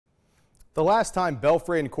The last time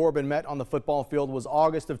Belfry and Corbin met on the football field was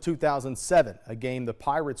August of 2007, a game the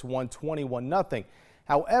Pirates won 21-0.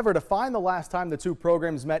 However, to find the last time the two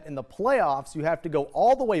programs met in the playoffs, you have to go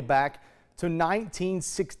all the way back to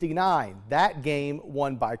 1969. That game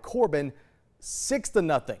won by Corbin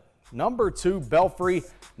 6-0. Number 2 Belfry,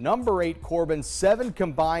 number 8 Corbin, 7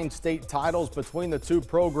 combined state titles between the two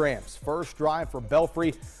programs. First drive for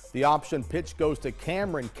Belfry, the option pitch goes to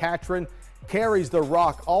Cameron Catron. Carries the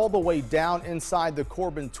rock all the way down inside the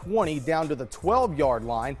Corbin 20 down to the 12-yard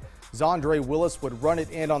line. Zondre Willis would run it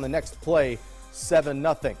in on the next play,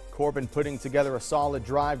 7-0. Corbin putting together a solid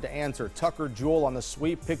drive to answer. Tucker Jewell on the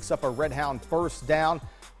sweep picks up a Red Hound first down.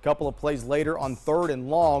 A couple of plays later on 3rd and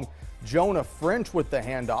long, Jonah French with the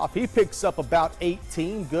handoff. He picks up about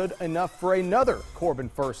 18, good enough for another Corbin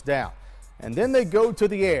first down. And then they go to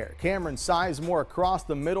the air. Cameron Sizemore across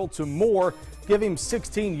the middle to Moore, give him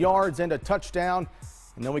 16 yards and a touchdown.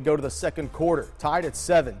 And then we go to the second quarter, tied at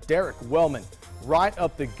 7. Derek Wellman right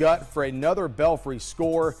up the gut for another Belfry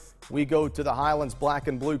score. We go to the Highlands Black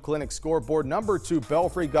and Blue Clinic scoreboard. Number 2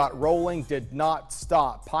 Belfry got rolling, did not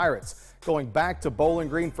stop. Pirates going back to Bowling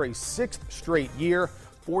Green for a 6th straight year,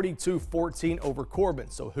 42-14 over Corbin.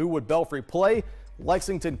 So who would Belfry play?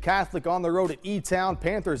 Lexington Catholic on the road at E-Town.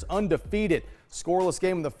 Panthers undefeated. Scoreless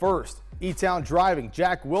game in the first. E-Town driving.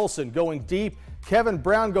 Jack Wilson going deep. Kevin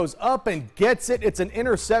Brown goes up and gets it. It's an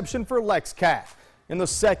interception for Lex Cath. In the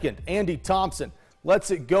second, Andy Thompson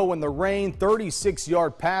lets it go in the rain.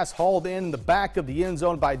 36-yard pass hauled in the back of the end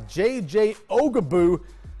zone by J.J. Ogaboo.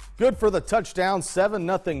 Good for the touchdown,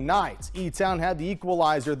 7-0 Knights. E-Town had the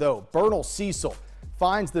equalizer though. Bernal Cecil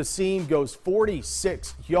finds the seam, goes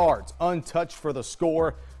 46 yards, untouched for the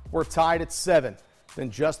score. We're tied at 7. Then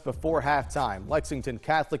just before halftime, Lexington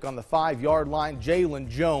Catholic on the 5-yard line. Jalen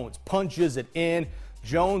Jones punches it in.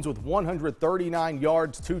 Jones with 139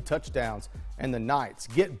 yards, 2 touchdowns, and the Knights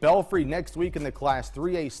get Belfry next week in the Class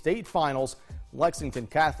 3A state finals. Lexington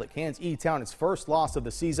Catholic hands E-Town its first loss of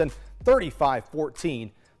the season, 35-14,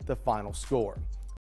 the final score.